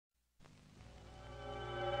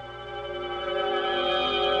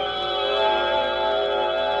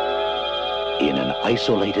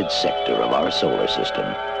isolated sector of our solar system,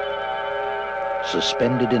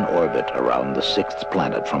 suspended in orbit around the sixth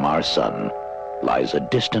planet from our sun, lies a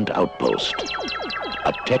distant outpost,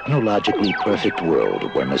 a technologically perfect world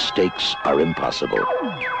where mistakes are impossible,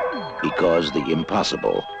 because the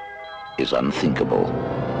impossible is unthinkable.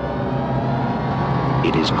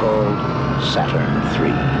 It is called Saturn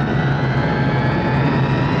III.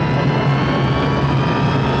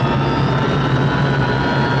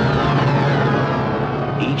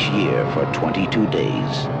 Each year for 22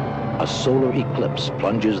 days, a solar eclipse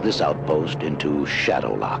plunges this outpost into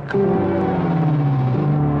shadow lock.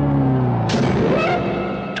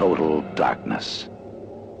 Total darkness.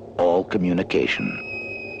 All communication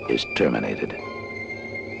is terminated.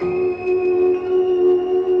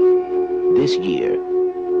 This year,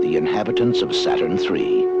 the inhabitants of Saturn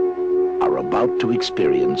III are about to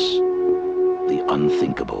experience the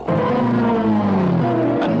unthinkable.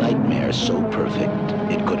 A nightmare so perfect,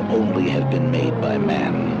 it could only have been made by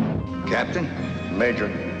man. Captain? Major.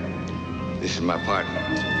 This is my partner.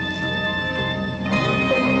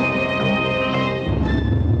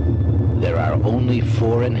 There are only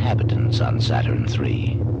 4 inhabitants on Saturn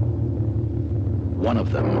III. One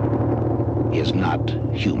of them is not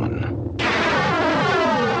human.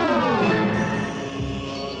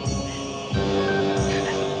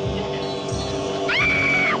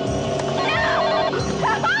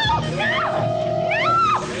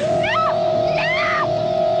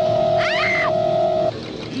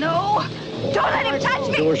 Don't let him touch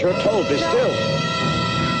me! Do as you're told. Be still.